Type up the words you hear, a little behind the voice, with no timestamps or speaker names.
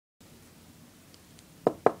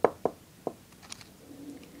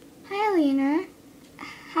Lena.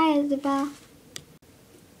 Hi, Isabel.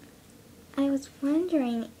 I was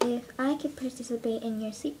wondering if I could participate in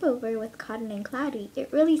your sleepover with Cotton and Cloudy.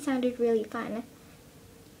 It really sounded really fun.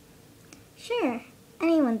 Sure,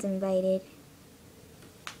 anyone's invited.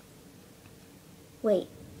 Wait,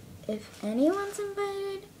 if anyone's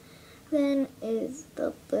invited, then is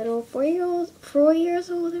the little 4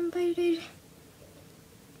 years old invited?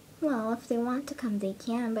 Well, if they want to come, they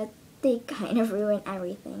can, but they kind of ruin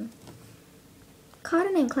everything.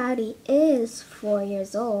 Cotton and Cloudy is 4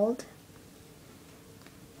 years old.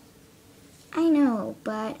 I know,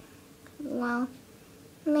 but, well,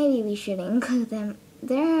 maybe we should include them.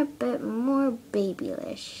 They're a bit more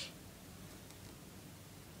babyish.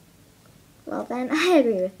 Well then, I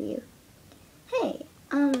agree with you. Hey,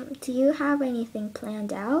 do you have anything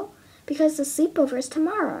planned out? Because the sleepover is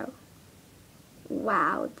tomorrow.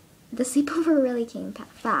 Wow, the sleepover really came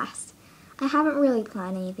fast. I haven't really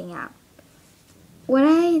planned anything out. What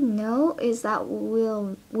I know is that we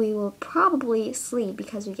will probably sleep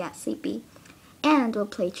because we get sleepy. And we'll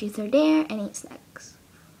play Truth or Dare and eat snacks.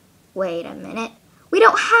 Wait a minute. We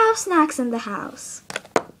don't have snacks in the house.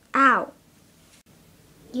 Ow.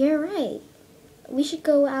 You're right. We should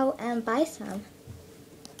go out and buy some.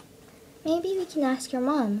 Maybe we can ask your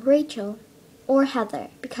mom, Rachel, or Heather,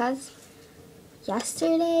 because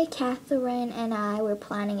yesterday Catherine and I were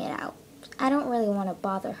planning it out. I don't really want to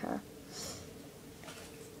bother her.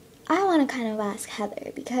 I want to kind of ask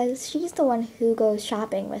Heather because she's the one who goes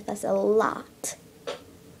shopping with us a lot.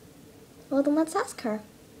 Well, then let's ask her.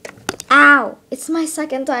 Ow! It's my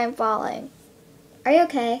second time falling. Are you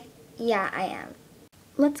okay? Yeah, I am.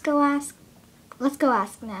 Let's go ask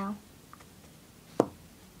now.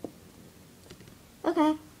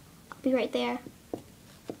 Okay, I'll be right there.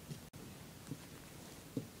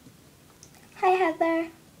 Hi, Heather.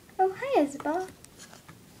 Oh, hi, Isabel.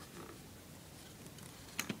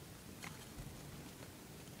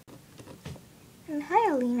 And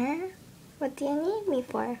hi, Alina. What do you need me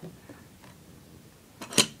for?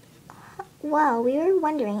 Well, we were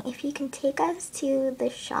wondering if you can take us to the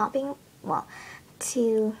shopping,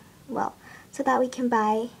 so that we can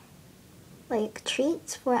buy, like,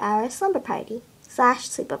 treats for our slumber party /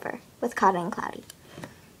 sleepover with Cotton and Cloudy.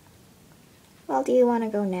 Well, do you want to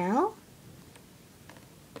go now?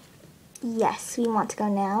 Yes, we want to go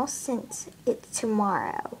now since it's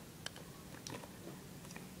tomorrow.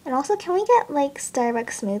 And also, can we get, like,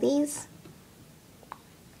 Starbucks smoothies?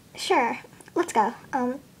 Sure, let's go.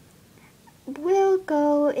 We'll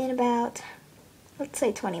go in about, let's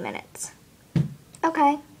say 20 minutes.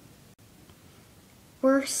 Okay.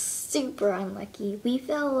 We're super unlucky. We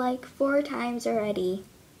fell like 4 times already.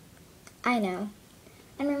 I know.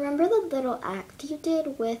 And remember the little act you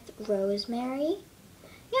did with Rosemary?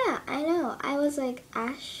 Yeah, I know. I was like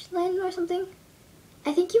Ashlyn or something.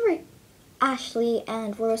 I think you were Ashley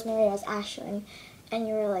and Rosemary was Ashlyn. And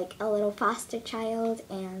you were like a little foster child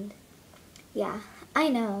and yeah, I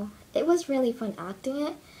know. It was really fun acting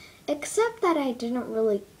it, except that I didn't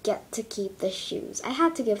really get to keep the shoes. I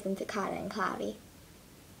had to give them to Cotton and Cloudy.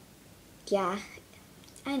 Yeah,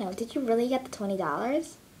 I know. Did you really get the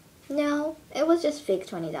 $20? No, it was just fake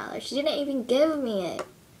 $20. She didn't even give me it.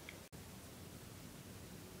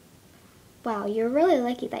 Wow, you're really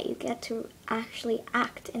lucky that you get to actually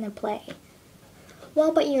act in a play.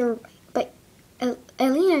 Well,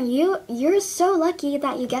 Alina, you're so lucky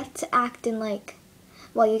that you get to act in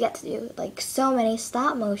you get to do like so many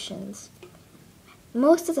stop motions.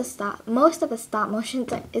 Most of the stop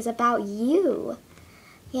motions is about you.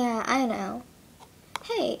 Yeah, I know.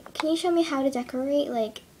 Hey, can you show me how to decorate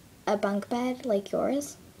like a bunk bed like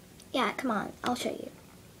yours? Yeah, come on, I'll show you.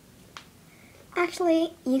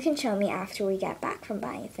 Actually, you can show me after we get back from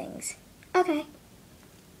buying things. Okay.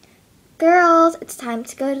 Girls, it's time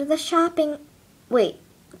to go to the shopping. Wait,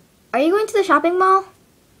 are you going to the shopping mall?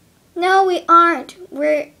 No, we aren't.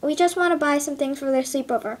 We just want to buy some things for their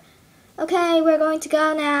sleepover. Okay, we're going to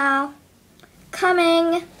go now.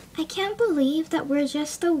 Coming. I can't believe that we're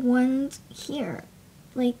just the ones here.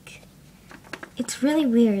 Like, it's really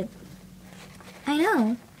weird. I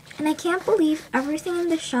know. And I can't believe everything in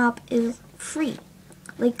the shop is free.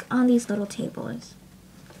 Like, on these little tables.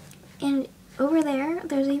 And over there,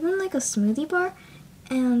 there's even like a smoothie bar.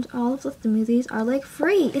 And all of the smoothies are like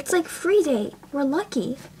free. It's like free day. We're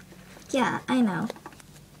lucky. Yeah, I know.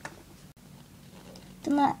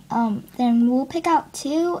 Then we'll pick out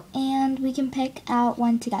 2 and we can pick out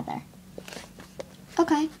 1 together.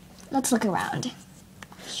 Okay, let's look around.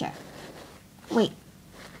 Sure. Wait,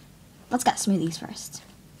 let's get smoothies first.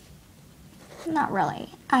 Not really.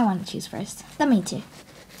 I want to choose first. Let me too.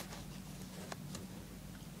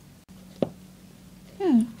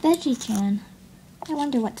 Veggie can. I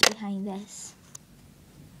wonder what's behind this.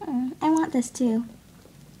 I want this too.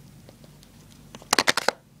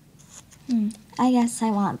 I guess I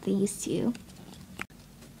want these two.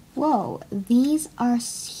 Whoa, these are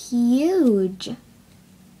huge.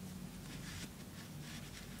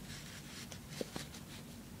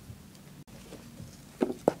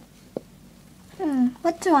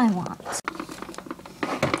 What do I want?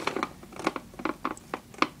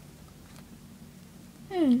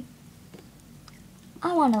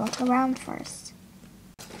 I want to look around first.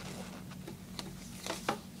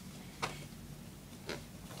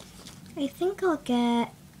 I think I'll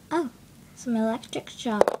get, some electric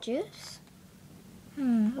shock juice.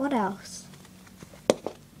 What else?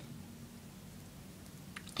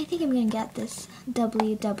 I think I'm gonna get this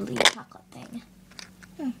WW chocolate thing.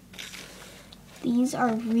 These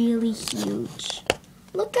are really huge.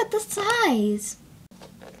 Look at the size.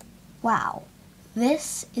 Wow,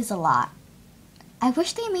 this is a lot. I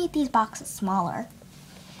wish they made these boxes smaller.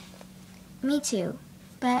 Me too,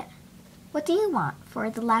 but what do you want for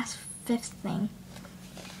the last fifth thing?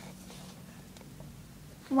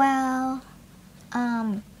 Well,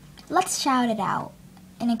 let's shout it out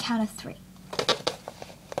in a count of 3.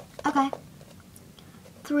 Okay.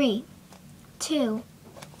 3, 2,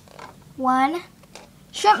 1.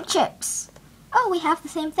 Shrimp chips. Oh, we have the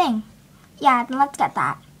same thing. Yeah, then let's get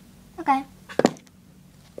that. Okay.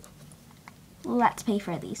 Let's pay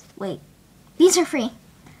for these. Wait, these are free.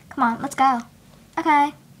 Come on, let's go.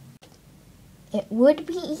 Okay. It would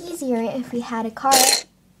be easier if we had a cart.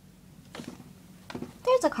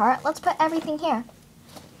 There's a cart. Let's put everything here.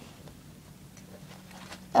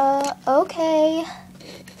 Okay.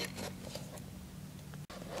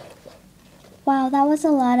 Wow, that was a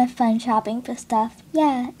lot of fun shopping for stuff.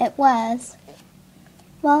 Yeah, it was.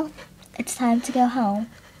 Well, it's time to go home.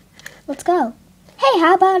 Let's go. Hey,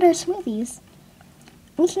 how about our smoothies?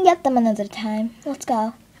 We can get them another time. Let's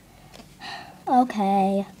go.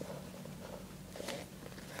 Okay.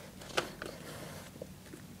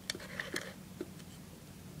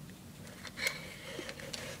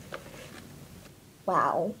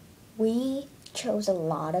 Wow, we chose a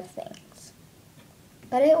lot of things.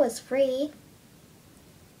 But it was free.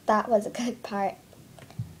 That was a good part.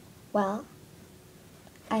 Well,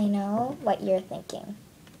 I know what you're thinking.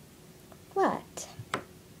 What?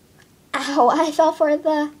 Ow, I fell for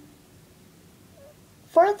the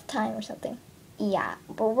 4th time or something. Yeah,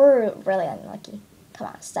 but we're really unlucky. Come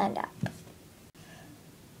on, stand up.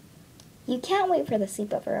 You can't wait for the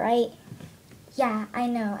sleepover, right? Yeah, I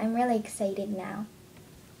know. I'm really excited now.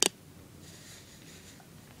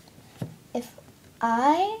 If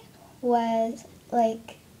I was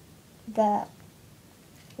like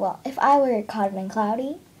if I were Cotton and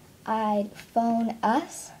Cloudy, I'd phone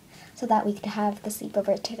us so that we could have the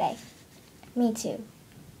sleepover today. Me too.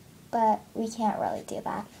 But we can't really do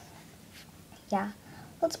that. Yeah,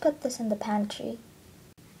 let's put this in the pantry.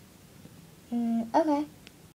 Okay.